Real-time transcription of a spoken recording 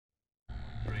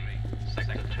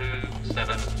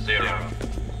0.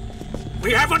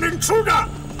 We have an intruder!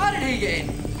 How did he get in?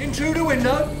 In through the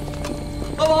window?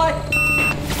 Bye-bye.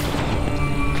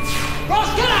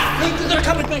 Ross, get out! Luke, you're gonna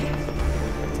come with me.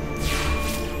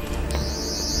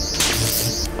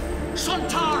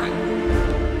 Sontaran!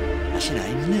 That's your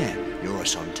name, isn't it? You're a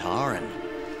Sontaran.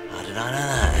 How did I know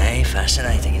that, eh?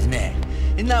 Fascinating, isn't it?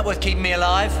 Isn't that worth keeping me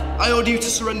alive? I order you to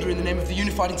surrender in the name of the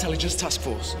Unified Intelligence Task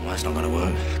Force. Well, that's not gonna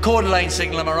work. Quarter lane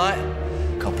signal, am I right?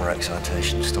 Copper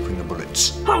excitation, stopping the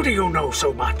bullets. How do you know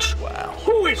so much? Wow.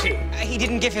 Who is he? He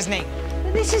didn't give his name.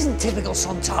 This isn't typical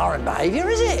Sontaran behaviour,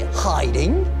 is it?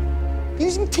 Hiding?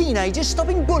 Using teenagers,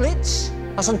 stopping bullets?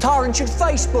 A Sontaran should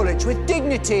face bullets with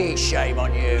dignity. Shame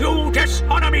on you. You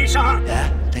dishonour me, sir.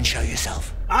 Yeah? Then show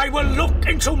yourself. I will look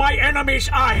into my enemy's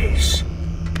eyes.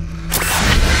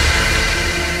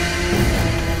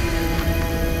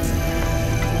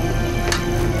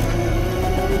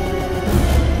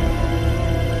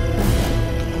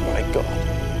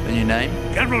 And your name?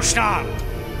 General Stahl,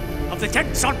 of the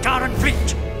 10th Sontaran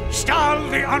Fleet. Stahl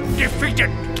the Undefeated.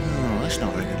 Oh, that's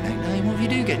not a very good nickname. What if you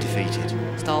do get defeated?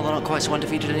 Stahl, they're not quite so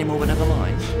undefeated anymore, but never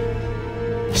mind.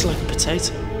 It's like a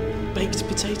potato. Baked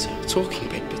potato. Talking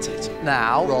baked potato.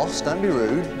 Now, Ross, don't be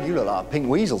rude. You look like a pink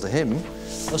weasel to him.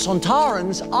 The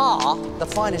Sontarans are the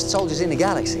finest soldiers in the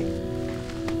galaxy.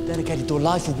 Dedicated to a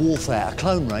life of warfare, a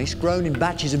clone race grown in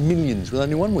batches of millions with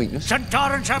only one weakness.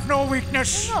 Sontarans have no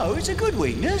weakness. No, it's a good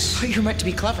weakness. You're meant to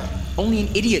be clever. Only an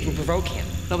idiot would provoke him.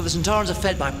 No, but the Sontarans are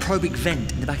fed by a probic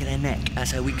vent in the back of their neck.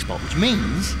 That's their weak spot, which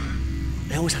means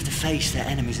they always have to face their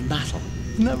enemies in battle.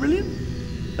 Isn't that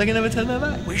brilliant? They can never turn their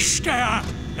back. We stare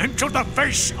into the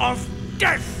face of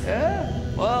death. Yeah?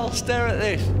 Well, stare at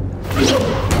this.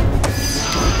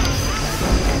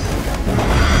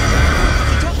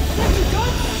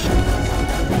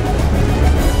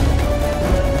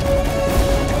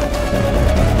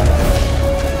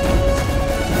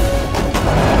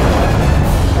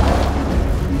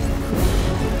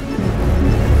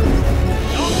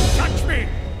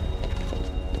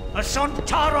 A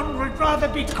Sontaran would rather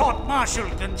be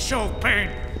court-martialed than show pain.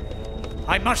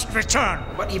 I must return.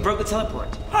 What? He broke the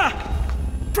teleport. Ah!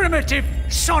 Primitive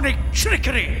sonic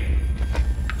trickery.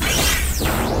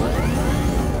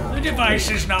 The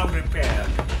device is now repaired.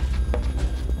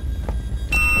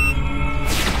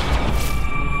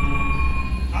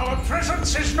 Our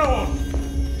presence is known.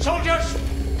 Soldiers,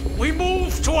 we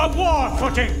move to a war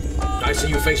footing. I see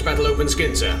you face battle open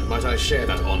skin, sir. Might I share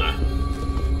that honor?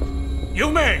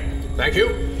 You may. Thank you.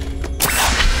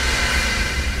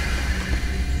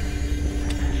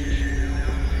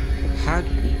 How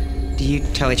do you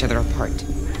tell each other apart?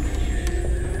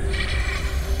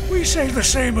 We say the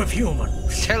same of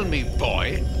humans. Tell me,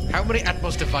 boy, how many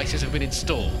Atmos devices have been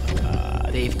installed?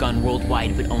 They've gone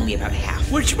worldwide, but only about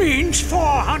half. Which means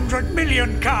 400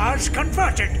 million cars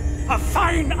converted. A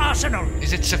fine arsenal.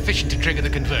 Is it sufficient to trigger the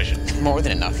conversion? More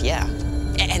than enough, yeah.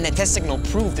 And the test signal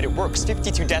proved that it works.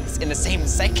 52 deaths in the same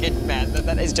second, man.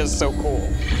 That is just so cool.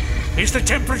 Is the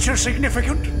temperature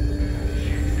significant?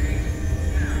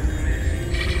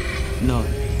 No,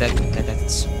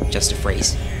 that's just a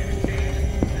phrase.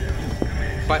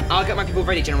 But I'll get my people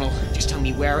ready, General. Just tell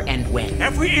me where and when.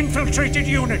 Have we infiltrated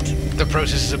unit? The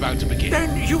process is about to begin.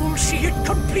 Then you will see it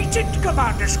completed,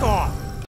 Commander Score.